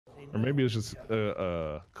Or maybe it's just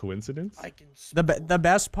a coincidence. The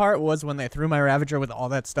best part was when they threw my Ravager with all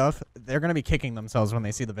that stuff. They're gonna be kicking themselves when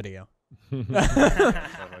they see the video. So,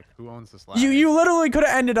 like, who owns this ladder? You literally could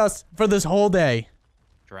have ended us for this whole day.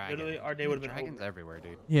 Dragon. Literally, our day would have been Dragons over. everywhere,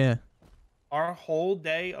 dude. Yeah. Our whole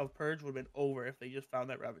day of purge would have been over if they just found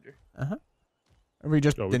that Ravager. We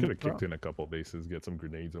just Oh, we didn't. could have kicked in a couple bases, get some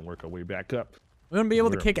grenades, and work our way back up. We wouldn't be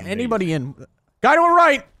able to We're kick amazing. anybody in. Guy to our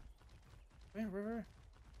right. Where?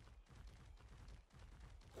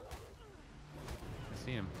 I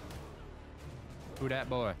see him. Who that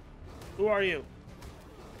boy? Who are you?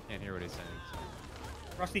 Can't hear what he's saying. So.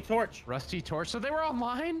 Rusty Torch. Rusty Torch. So they were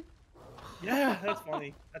online? Yeah, that's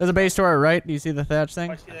funny. There's a base to our right. Do you see the thatch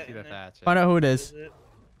thing? I see that I see in the there. thatch. Find out who it Is is. it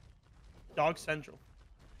Dog Central?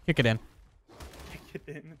 Kick it in. Kick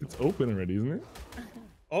it in. It's open already, isn't it?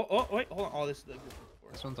 Oh, wait, hold on. Oh, this is the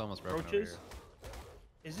This one's almost broken over Roaches. here.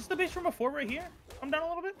 Is this the base from before right here? Come down a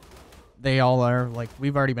little bit. They all are like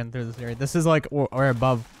we've already been through this area. This is like or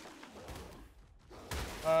above.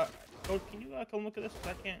 Code, can you come look at this? 'Cause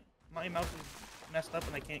I can't. My mouse is messed up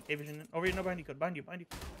and I can't K-vision it. Over here, no, behind you, Code. Behind you. Behind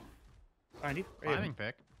you. Right here. Climbing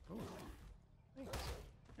pick. Ooh. Thanks.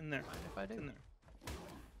 In there. Mind if I do? In there.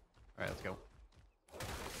 Alright, let's go.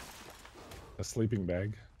 A sleeping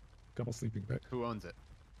bag. Couple sleeping bags. Who owns it?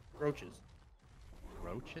 Roaches.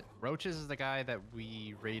 Roaches? Roaches is the guy that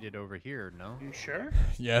we raided over here, no? You sure?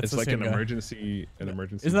 Yeah, It's like an emergency.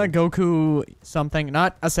 Emergency. Isn't that Goku something?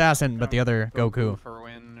 Not assassin, but the other Goku.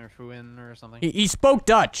 Fuin or something? He spoke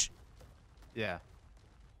Dutch, Yeah.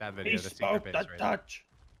 That video, He the secret spoke base the right there. Dutch.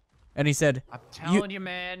 and he said, I'm telling you,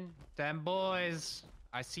 man, them boys.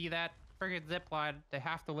 I see that friggin' zip line. They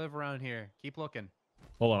have to live around here. Keep looking.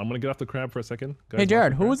 Hold on, I'm gonna get off the crab for a second. Guys, "Hey,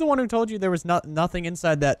 Jared, off who the was the one who told you there was nothing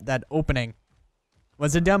inside that opening?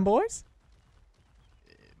 Was it them boys?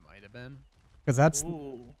 It might have been. Because that's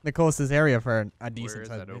Ooh. the closest area for a Where decent is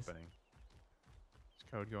sized that base. opening? Is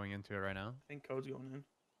Code going into it right now? I think Code's going in.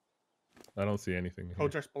 I don't see anything. Here.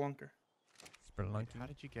 Code's our spelunker. How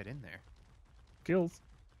did you get in there? Kills.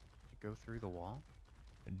 Did you go through the wall?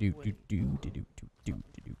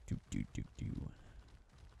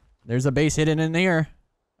 There's a base hidden in here.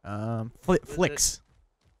 Flicks.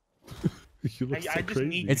 You look I so just crazy.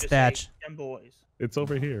 need you It's to thatch. say them boys. It's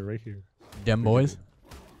over here, right here, Dem boys.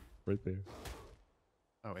 right there.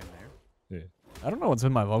 Oh, in there? Yeah. I don't know what's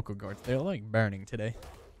with my vocal cords. They're like burning today.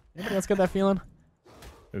 Anybody else get that feeling?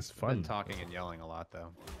 It's I've been fun. talking and yelling a lot, though.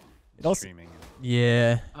 It also- Streaming.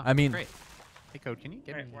 Yeah. Oh, I mean, great. Hey, Code, can you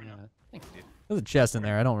get Alright, me? we're not. Thanks, dude. there's a chest in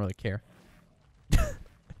there. I don't really care.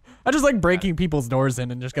 I just like breaking people's doors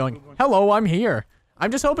in and just going, "Hello, I'm here."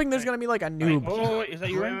 I'm just hoping there's gonna be like a noob. Oh, wait, is that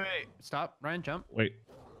you, Wait, Ryan? wait, wait. Stop. Ryan, jump. Wait,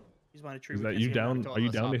 He's behind a tree. is We that can't you see him. down? Told Are you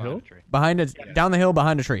us down stop the behind hill? a tree. Behind a down the hill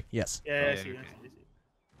behind a tree. Yes. Yeah, I Okay, see you. okay. I see you.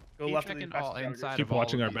 Go Keep left and then checking pass all the dagger. inside Keep of all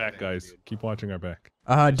watching of our these back, things, guys. dude. Keep watching our back.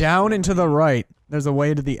 Down and to the right. There's a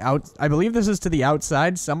way to the out. I believe this is to the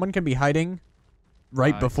outside. Someone can be hiding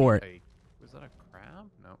right before it. Was that a crab?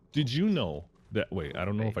 No. Did you know that? Wait, I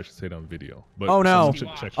don't know if I should say it on video, but Oh, no. someone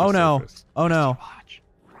should check Oh the no. surface. Oh no. Watch.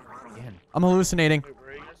 Again. I'm hallucinating. Wait, where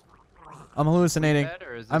are you guys? I'm hallucinating. Bed,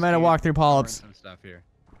 or is I this might have dude walked through storing polyps. some stuff here?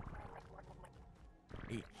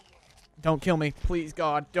 Don't kill me. Please,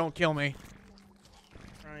 God, don't kill me.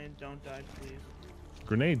 Ryan, don't die, please.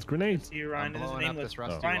 Grenades, grenades. See you, Ryan. This is blowing up nameless. this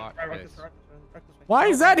rusty Ryan, watch Ryan, face. this way. Why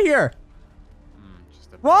is that here?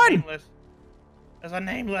 Just a Run! Nameless. There's a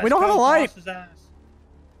nameless. We don't have a Code, light. cross his ass.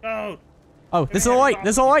 Code. Oh, this is a light.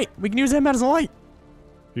 This is a light. We can use him as a light.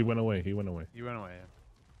 He went away. He went away. You went away.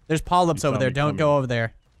 There's polyps You over saw there. me Don't go coming. over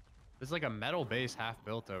there. There's like a metal base half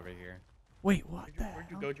built over here. Wait, what? Where'd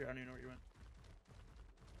you go, Jared? I don't even know where you went.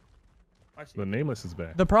 I see. The nameless is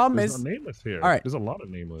back. The problem There's is, no nameless here. All right. There's a lot of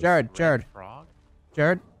nameless. Jared, Red frog?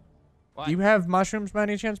 Jared, What? do you have mushrooms by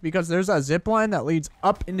any chance? Because there's a zip line that leads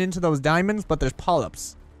up and into those diamonds, but there's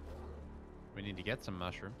polyps. We need to get some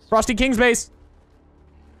mushrooms. Frosty King's base.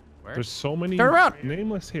 Where? There's so many Turn around.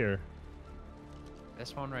 nameless here.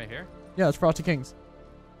 This one right here? Yeah, it's Frosty King's.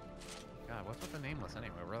 God, what's with the nameless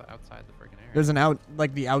anyway? We're outside the freaking area. There's an out,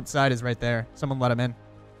 like the outside is right there. Someone let him in.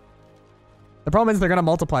 The problem is they're gonna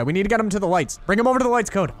multiply. We need to get them to the lights. Bring them over to the lights,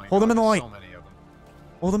 Code. Oh my Hold them God, in the light. there's so many of them.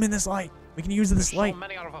 Hold them in this light. We can use this There's light. so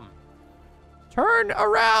many of them. Turn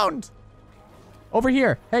around. Over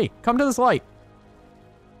here. Hey, come to this light.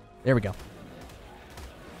 There we go.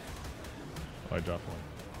 Oh, I dropped one.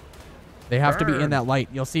 They have to be in Burn. that light.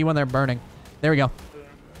 You'll see when they're burning. There we go.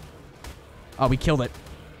 Oh, we killed it.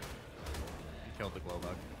 You killed the glow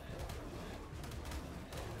bug.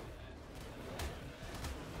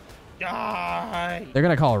 Die. They're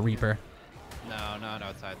gonna call a Reaper. No, not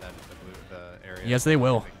outside the area. Yes, they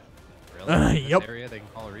will. Really? In this Yep. area they can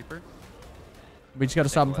call a Reaper? We just gotta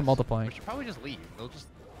stop them from Ridiculous. multiplying. We should probably just leave. They'll just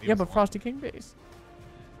leave Yeah, us but alone. Frosty King base.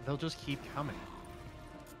 They'll just keep coming.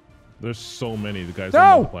 There's so many. The guys No!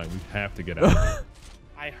 are multiplying. We have to get out of here.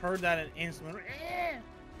 I heard that and instantly.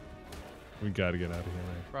 We gotta get out of here,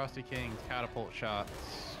 man. Frosty Kings, catapult shots,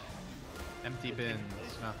 empty bins,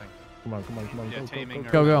 nothing. Come on, come on, come on. Yeah, Go, taming go,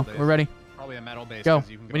 or Go, metal go. base. We're ready. Probably a metal base. Go. 'cause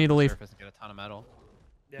You can go We need to the leave. surface and get a ton of metal.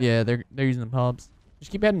 Yeah, they're using the pubs.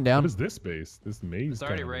 Just keep heading down. What is this base? This maze. It's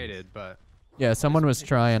already kinda maze. raided, but Yeah, someone was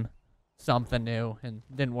trying something new and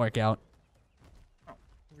didn't work out. Oh,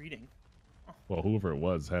 reading. Well, whoever it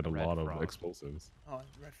was had a Red lot frog. of explosives. Oh,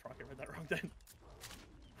 red frog. I read that wrong then.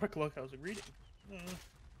 Quick look. I was like reading.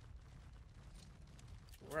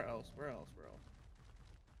 Where else? Where else? Where else?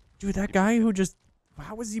 Dude, that guy who just...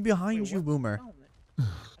 How was he behind Wait, you, what? Boomer? Oh,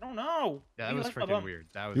 I don't know. yeah, that He was left my freaking bum. weird.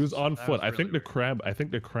 That was. He was on that foot. was I really think the weird. crab. I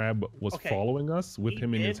think the crab was Okay. following us with He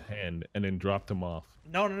him in his did. hand, and then dropped him off.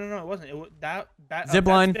 No, no, no, no. It wasn't. It was that. Zip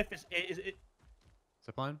line. That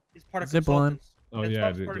stiff Zipline? is part of Zip line. consultants. Oh, That's yeah,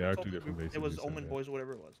 part of they are two consultant different group. bases, It was you said Omen that. Boys or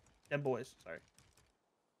whatever it was. Them boys. Sorry.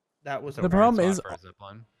 That was It's a The weird problem spot is- for a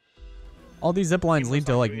zipline. All these zip lines He lead was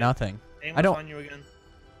to, on like, you, yeah. nothing. Aim I was don't- on you again.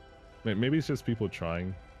 Maybe it's just people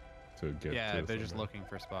trying to get. Yeah, to they're just somewhere. looking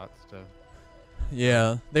for spots to.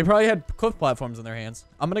 Yeah, they probably had cliff platforms in their hands.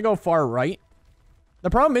 I'm gonna go far right. The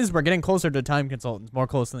problem is we're getting closer to time consultants, more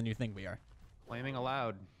closer than you think we are. Flaming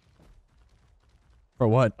allowed. For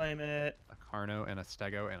what? Claim it. A Carno and a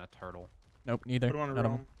Stego and a turtle. Nope, neither. Put him on a None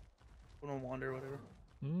of 'em. roam. Put him on wander, whatever.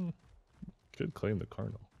 Could claim the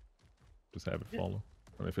Cardinal. Just have it Yeah. follow.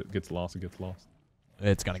 And if it gets lost, it gets lost.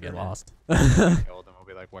 It's gonna get Sure. lost. Killed and we'll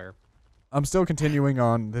be like, where? I'm still continuing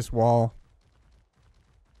on this wall.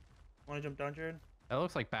 Want to jump down, Jared? That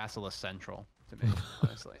looks like Basilisk Central to me,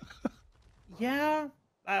 honestly. Yeah.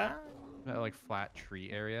 That like flat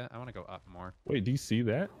tree area. I want to go up more. Wait, do you see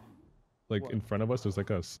that? Like What? in front of us, there's like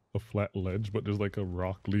a flat ledge, but there's like a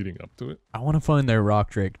rock leading up to it. I want to find their rock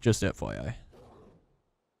drake, just FYI.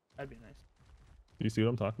 That'd be nice. Do you see what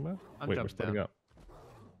I'm talking about? I'm Wait, we're jumping splitting down. up.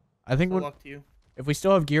 I think Good when, luck to you. if we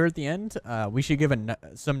still have gear at the end, we should give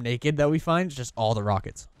some naked that we find just all the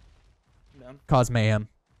rockets. Down. Cause mayhem.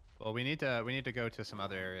 Well, we need to go to some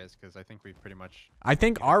other areas because I think we've pretty much. I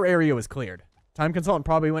think our area was cleared. Time consultant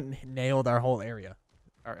probably went and nailed our whole area.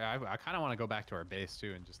 I kind of want to go back to our base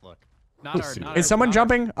too and just look. Not Let's our. see. Not Is our- someone not our-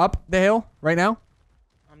 jumping up the hill right now?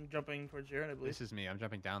 I'm jumping towards Jared, I believe. This is me. I'm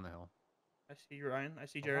jumping down the hill. I see you, Ryan. I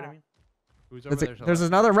see Jared, I mean. Who's over there? to the There's left?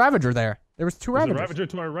 another Ravager there. There was two There's a Ravagers. Ravager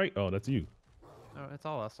to our right. Oh, that's you. No, it's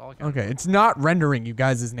all us. All account. Okay, it's not rendering you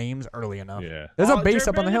guys' names early enough. Yeah. There's Oh, a base Jared,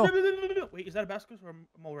 up on the hill. Wait, is that a basilisk or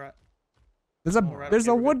a mole rat? There's Oh, right, a okay,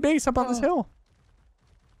 we're wood good. base up on this hill.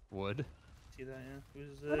 Wood. See that, yeah.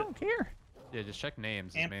 Who's I don't care. Yeah, just check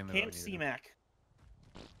names. Is Camp, mainly Camp what we need. C-Mac.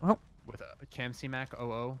 With a Cam C-Mac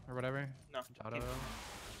 00 or whatever. No. Auto. Camp-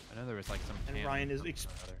 I know there was like some. And Cam Ryan is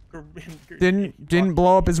something or other. Didn't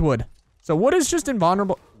blow up his wood. So wood is just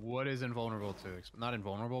invulnerable. Wood is invulnerable to not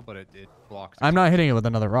invulnerable, but it blocks. I'm not hitting it with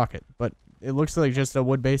another rocket, but it looks like just a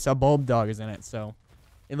wood base. A bulb dog is in it, so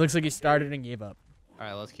it looks like he started and gave up. All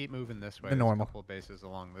right, let's keep moving this way. The There's normal. a couple of bases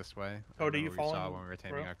along this way. Cody, I you don't know what we saw following, when we were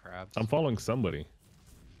taming bro? our crabs. I'm following somebody.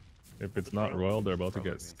 If it's not Royal, they're about to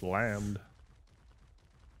Probably get me. slammed.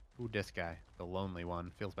 Ooh, this guy, the lonely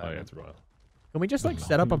one, feels bad. Oh, yeah, man. it's Royal. Can we just like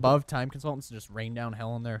set up above time consultants and just rain down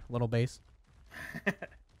hell on their little base?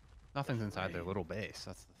 Nothing's inside their little base.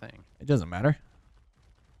 That's the thing. It doesn't matter.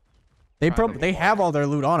 They Probably they have all their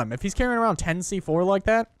loot on him. If he's carrying around 10 C4 like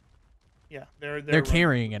that, Yeah, they're running.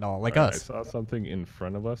 carrying it all like Alright, us. I saw something in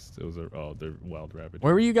front of us. It was they're wild Ravager.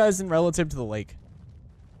 Where were you guys in relative to the lake?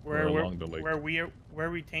 We're along the lake. Where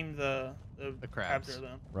we tamed the crabs. there,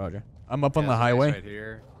 though. Roger. I'm up on Yeah, the there's a base highway. right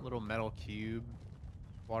here. Little metal cube,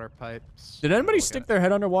 water pipes. Did We'll anybody look stick at- their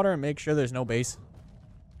head underwater and make sure there's no base?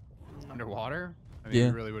 underwater? I mean, Yeah.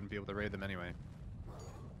 you really wouldn't be able to raid them anyway.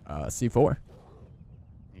 C4.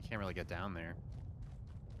 You can't really get down there.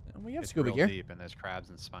 We have It's scuba real gear. deep, and there's crabs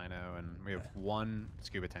and Spino, and we have one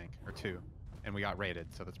scuba tank or two, and we got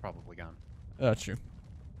raided, so that's probably gone. That's true.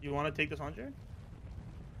 You want to take this on, Jared?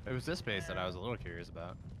 It was this base that I was a little curious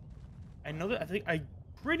about. I know that. I'm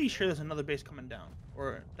pretty sure there's another base coming down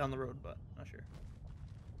or down the road, but not sure.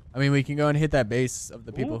 I mean, we can go and hit that base of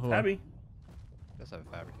the people Ooh, who Tabby. Does have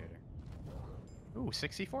a fabricator. Ooh,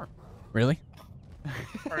 64. Really?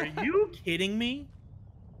 Are you kidding me?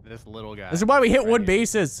 This little guy. This is why we hit right wood here.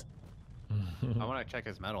 bases. I want to check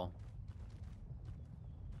his metal.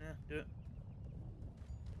 Yeah, do it.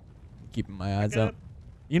 Keeping my eyes Pick it out. up.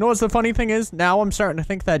 You know what's the funny thing is? Now I'm starting to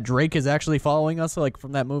think that Drake is actually following us, like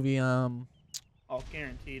from that movie. Oh, Oh,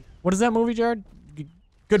 guaranteed. What is that movie, Jared?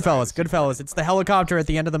 Goodfellas. Goodfellas. It's the helicopter at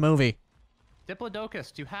the end of the movie.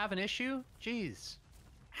 Diplodocus, do you have an issue? Jeez.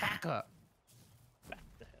 Back up.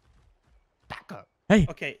 Back up. Hey.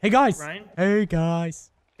 Okay. Hey, guys. Ryan. Hey,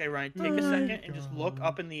 guys. Okay, Ryan. Take a second and just look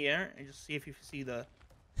up in the air and just see if you see the.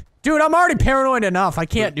 Dude, I'm already paranoid enough. I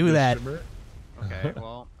can't do that. Okay,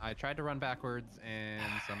 well, I tried to run backwards and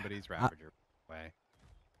somebody's Ravager away.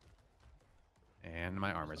 And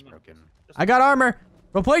my armor's broken. I got armor.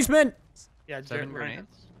 Replacement. Yeah, 7 Ryan.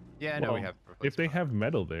 grenades? Yeah, I know we Well, have. If they replacement. have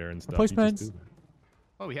metal there and stuff, you Replacements. just do that.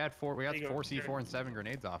 Oh, we had 4. We got There you go, 4 Jared. C4 and 7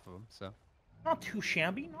 grenades off of them. So Not too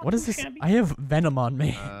shabby. Not What is too this? Shabby. I have venom on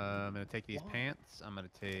me. I'm gonna take these What? pants. I'm gonna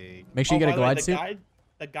take. Make sure you get by a the way, glide suit.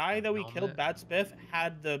 The guy that we killed, Helmet. Bad Spiff,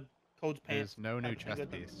 had the code's pants. There's no new Had- chest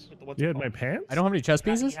with the- piece. with the- what's You it had my called? pants? I don't have any chest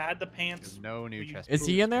Yeah, pieces. He had the pants. There's no new you- chest Is piece.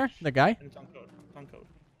 he in there? The guy? And it's on code. It's on code.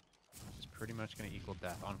 It's pretty much gonna equal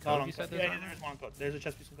death. On Not code, on you said code. there's Yeah, armor? there's one code. There's a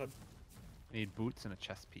chest piece on code. I need boots and a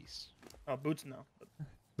chest piece. Oh, boots no. But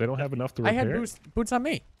They don't have enough to I repair? had boots on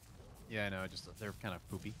me. Yeah, I know. Just they're kind of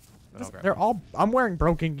poopy. But I'll grab They're them. all. I'm wearing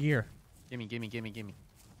broken gear. Gimme, gimme, gimme, gimme.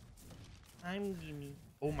 I'm gimme.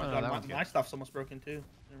 Oh my Oh, god, that my, one's good. my stuff's almost broken too.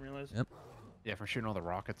 Didn't realize. Yep. Yeah, from shooting all the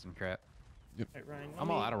rockets and crap. Right, Ryan, let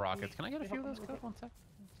I'm all me- out of let rockets. me- Can I get a let few me of those? help Code? you. 1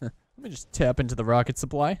 sec. Let me just tap into the rocket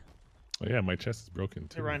supply. Oh yeah, my chest is broken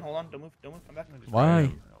too. Hey Ryan, hold on. Don't move. Don't move. Come back.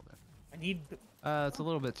 Why? I need. It's a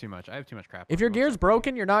little bit too much. I have too much crap. If on your me. gear's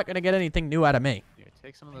broken, you're not gonna get anything new out of me. Here,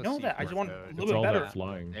 take some of I those. know that, I C4 just want a codes. little It's bit all better. that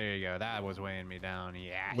flying. There you go. That was weighing me down.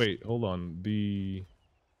 Yeah. Wait, hold on. The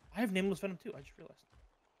I have nameless venom too. I just realized.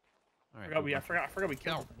 All right, I move on. forgot we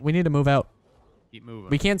killed. him. We need to move out. Keep moving.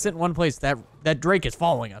 We can't sit in one place. That Drake is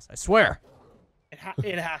following us. I swear. It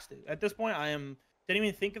has to. At this point, didn't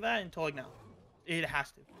even think of that until like now. It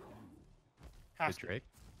has to. Has Good to. Drake.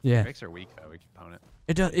 Yeah. Drakes are weak though. We can pwn it.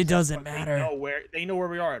 It doesn't But matter. They know where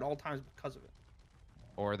we are at all times because of it.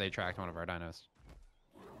 Or they tracked one of our dinos.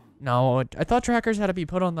 No, I thought trackers had to be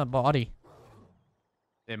put on the body.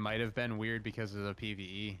 It might have been weird because of the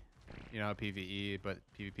PVE. You know, PVE, but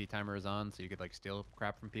PvP timer is on, so you could like steal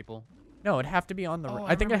crap from people. No, it'd have to be on the. Oh, I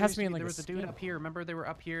think it remember has to be in like there a was a dude skin. up here. Remember they were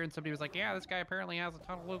up here, and somebody was like, "Yeah, this guy apparently has a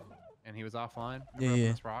ton of loot," and he was offline. Remember Yeah, up on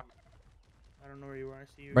yeah. This rock. I don't know where you are. I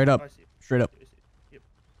see you. Right up. Oh, I see you. Straight up. I see you. Yep.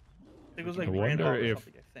 I think it was like I wonder random or if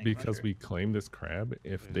something, I think. because Not we claimed this crab,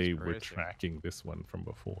 if It they is were crazy. tracking this one from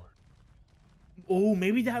before. sure. Oh,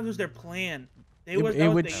 maybe that was their plan. They It- was it that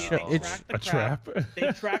was- would they, show- they it's- tracked the A crab. trap. They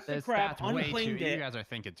tracked the That's, crab, that's way too. unclaimed You it. guys are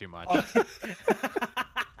thinking too much. Oh.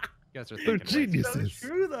 You guys are They're thinking way too much. So geniuses.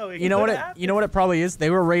 true though. You know what it? You know what it probably is. They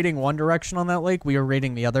were raiding one direction on that lake. We were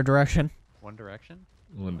raiding the other direction. One direction.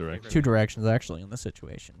 One direction. Two directions actually in this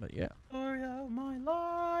situation. But yeah. Story of my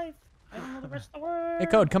life. I don't know the rest of the words. Hey,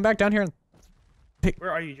 Code, come back down here and pick.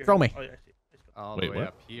 Where are you, Jared? Throw me. Oh yeah, I see. Let's go. All Wait, the way what?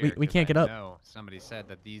 up here. We 'cause can't get I up. know somebody said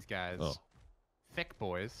that these guys, Oh. thick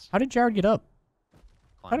boys, How did Jared get up?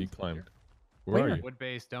 climb He up climbed. here. Where are Where? you? Wood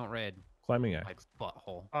base, don't raid. Climbing My axe.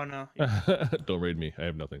 butthole. Oh no. Don't raid me. I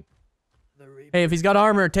have nothing. The rape. Hey, if he's got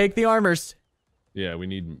armor, take the armors. Yeah, we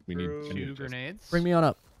need True. we need Two a chest. grenades. Bring me on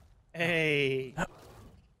up. Hey.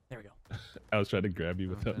 There we go. I was trying to grab you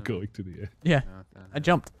without Okay. going to the edge. Yeah, Nothing. I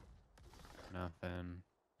jumped. Nothing.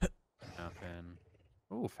 Nothing.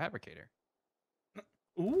 Ooh, fabricator.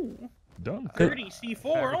 Ooh. Done. 30 C4.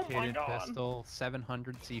 Oh my Fabricated god. pistol,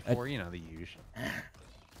 700 C4. You know the usual.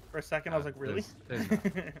 For a second, I was like, really? There's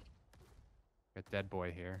nothing. Got dead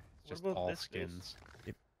boy here. It's What just about all this base? skins.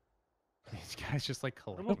 These guys just like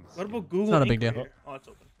What collecting. about skins. Google? not a Ink big right deal. here? Oh, it's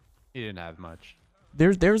open. He didn't have much.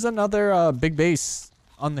 There's another big base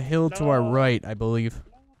on the hill to our No. right, I believe.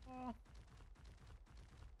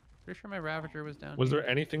 Pretty sure my Ravager was down. Was here. there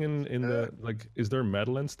anything in the like? Is there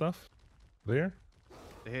metal and stuff there?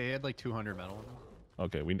 He had like 200 metal. in him,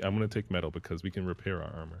 Okay, I'm gonna take metal because we can repair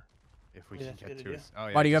our armor. If we Yeah, can that's a get good to idea. his. Oh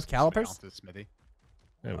yeah. Why do you have just somebody calipers? else's Smithy.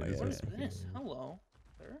 Yeah, Oh, we yeah, just What need is something. this? Hello,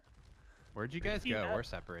 sir. Where'd you guys see go? that. We're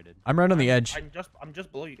separated. I'm right on the edge. I'm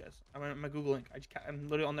just below you guys. I'm at my Google Ink. I'm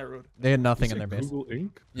literally on that road. They had You nothing in said their base. Google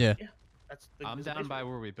Ink. Yeah, That's I'm there's a down base by road.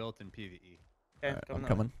 where we built in PvE. Okay, Alright, I'm that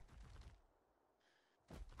coming. way.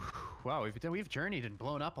 Wow, we've journeyed and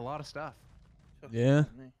blown up a lot of stuff. So, Yeah.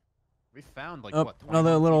 me. We found like Oh, what? another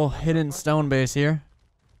 21 little people hidden so far? stone base here,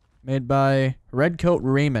 made by Redcoat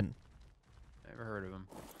Raymond. Never heard of him.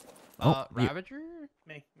 Oh, you- Ravager?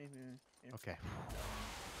 Me. Yeah. Okay.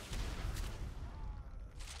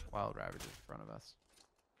 Wild Ravager in front of us.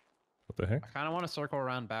 What the heck? I kind of want to circle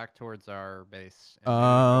around back towards our base.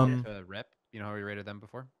 And maybe go to Rep. You know how we raided them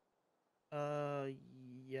before?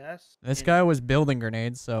 Yes. This and- guy was building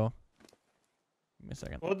grenades, so. Give me a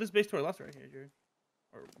second. Well, this base to our left right here, Jared.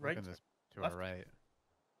 Or right. Look at this To our right.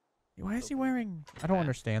 Why is he wearing? I don't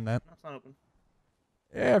understand that. That's not open.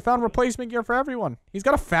 Yeah, I found replacement gear for everyone. He's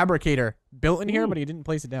got a fabricator built in here, Ooh. but he didn't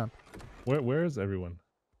place it down. Where is everyone?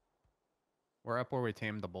 We're up where we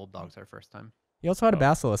tamed the bulldogs our first time. He also had a Oh.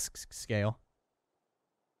 basilisk scale.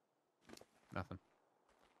 Nothing.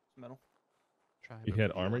 Metal. Try You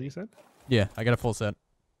had armor, you said? Yeah, I got a full set.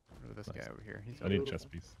 This guy over here. He's I need a chest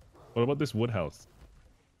piece. What about this wood house?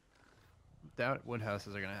 doubt wood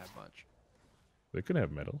houses are gonna have much. They could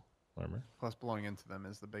have metal armor. Plus, blowing into them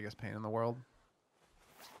is the biggest pain in the world.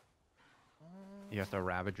 You have to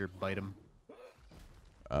Ravager bite them.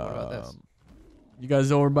 What about this? You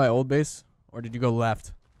guys over by old base, or did you go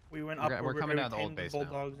left? We went We're up. we're coming down to tamed old base now.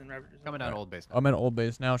 Bulldogs and Ravagers. Coming down to old base now. I'm at old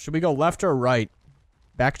base now. Should we go left or right?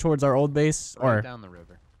 Back towards our old base, Right or down the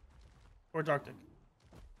river, Towards Arctic.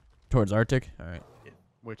 towards Arctic? All right.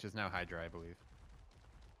 which is now Hydra, I believe.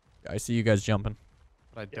 I see you guys jumping.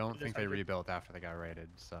 But I don't just think they Hydra. rebuilt after they got raided,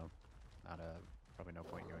 so probably no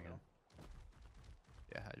point going in.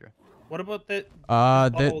 Yeah, Hydra. What about the?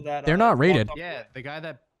 They, they're not rated. Yeah, the guy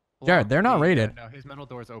that. Jared, they're not blocked rated. No, his metal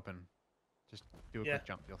door's open. Just do a Yeah. quick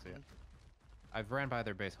jump, you'll see it. I've ran by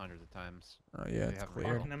their base hundreds of times. Oh yeah, They it's have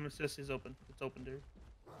clear. rated. Nemesis is open. It's open, dude.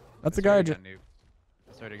 That's the This guy I already just. got nuked.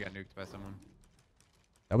 This already got nuked by someone.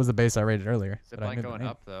 That was the base I raided earlier. Zip but I line knew the going name.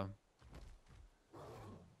 up though.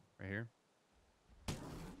 Right here.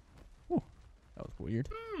 That was weird.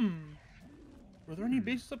 Were there any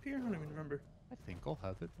bases up here? I don't even remember. I think I'll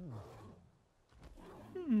have it.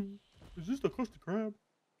 Is this the Costa Crab?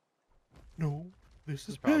 No. This This is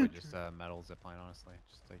is probably Panther. just metal zip line, honestly.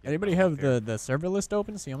 Just to get Anybody metal have up here. the server list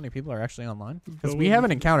open? See how many people are actually online? Because No we one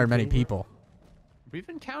haven't is encountered many over. people. We've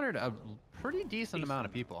encountered a pretty decent amount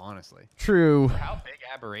of people, honestly. True. How big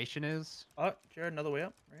Aberration is? Oh, Jared, another way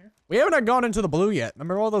up. Right here. We haven't gone into the blue yet.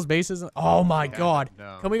 Remember all those bases? Oh my Yeah, god.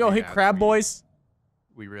 no, Can we go hit have- crab boys?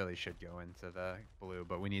 We really should go into the blue,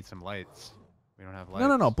 but we need some lights. We don't have lights. No,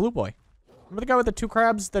 no, no. Blue boy. Remember the guy with the 2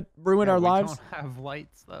 crabs that ruined Yeah, our we lives? don't have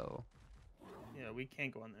lights though. Yeah, we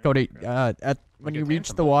can't go in there. Cody, Crab. when We you could tame reach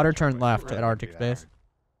some the bulldogs water, real turn quick. left Really at wouldn't Arctic be that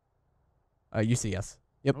base. You see us.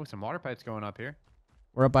 Yep. Oh, some water pipes going up here.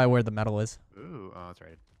 We're up by where the metal is. Ooh, oh, that's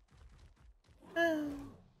right.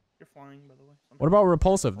 You're flying, by the way. What about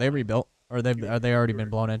Repulsive? They rebuilt. Or they've are they already been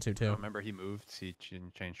blown into So too? remember he moved, he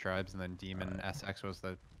changed tribes, and then Demon SX was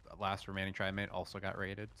the last remaining tribe mate, also got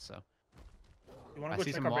raided. So You want I to go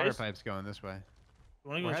see check some our water base? pipes going this way. You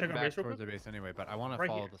want to We're go check heading our back base real towards quick? the base anyway, but I want to Right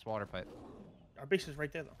follow here. this water pipe. Our base is right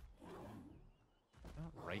there, though.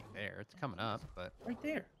 Not right there. It's coming up, but Right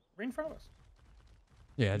there. Right in front of us.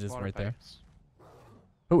 Yeah, these just water right there. pipes.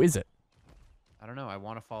 Who is it? I don't know. I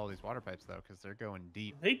want to follow these water pipes though, because they're going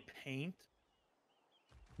deep. They paint.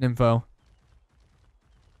 Nympho.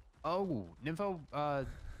 Oh, Nympho,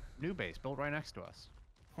 new base built right next to us.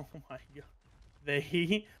 Oh my god.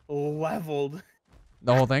 They leveled.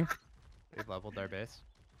 The whole thing? They leveled their base.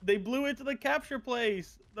 They blew into the capture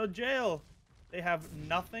place. The jail. They have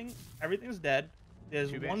nothing. Everything's dead. There's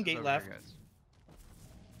Two one bases gate over left. here, guys.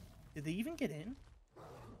 Did they even get in?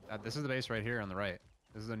 This is the base right here on the right.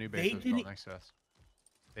 This is the new base They that's built didn't- next to us.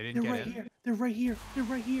 They didn't They're get right in. here. They're right here. They're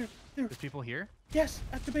right here. They're There's people here. yes,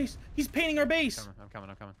 at the base. He's painting our base. I'm coming.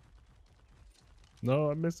 I'm coming.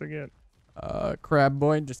 No, I'm missing it. Crab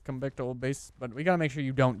boy, just come back to old base. But we gotta make sure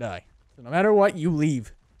you don't die. So no matter what, you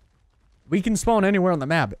leave. We can spawn anywhere on the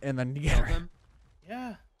map, and then you Killed get him.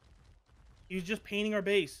 Yeah. He's just painting our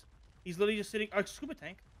base. He's literally just sitting. Our scuba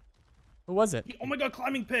tank. Who was it? Oh my god,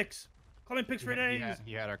 climbing picks. Climbing picks for days.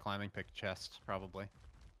 He had our climbing pick chest, probably.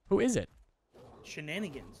 Who is it?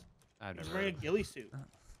 Shenanigans. I've He's never wearing a heard. ghillie suit.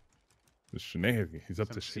 The shenanigans. He's up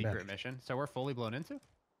Some to secret shenanigans. mission. So we're fully blown into?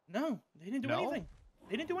 No, they didn't do No? anything.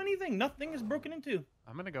 They didn't do anything. Nothing is broken into.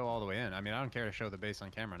 I'm gonna go all the way in. I mean, I don't care to show the base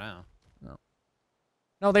on camera now.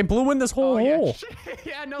 No, they blew in this whole hole.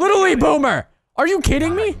 Yeah, no. Literally, Boomer! Are you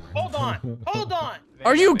kidding me? Hold on. Hold on.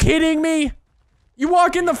 Are you kidding me? You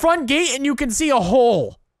walk in the front gate and you can see a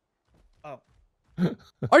hole. Oh,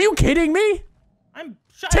 Are you kidding me? I'm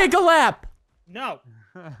shut Take a up. lap. No.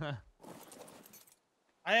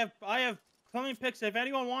 I have climbing picks if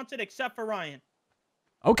anyone wants it except for Ryan.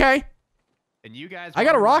 Okay. And you guys, I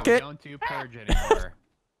got a wonder why we rocket. Don't do purge anymore.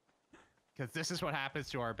 Because this is what happens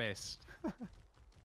to our base.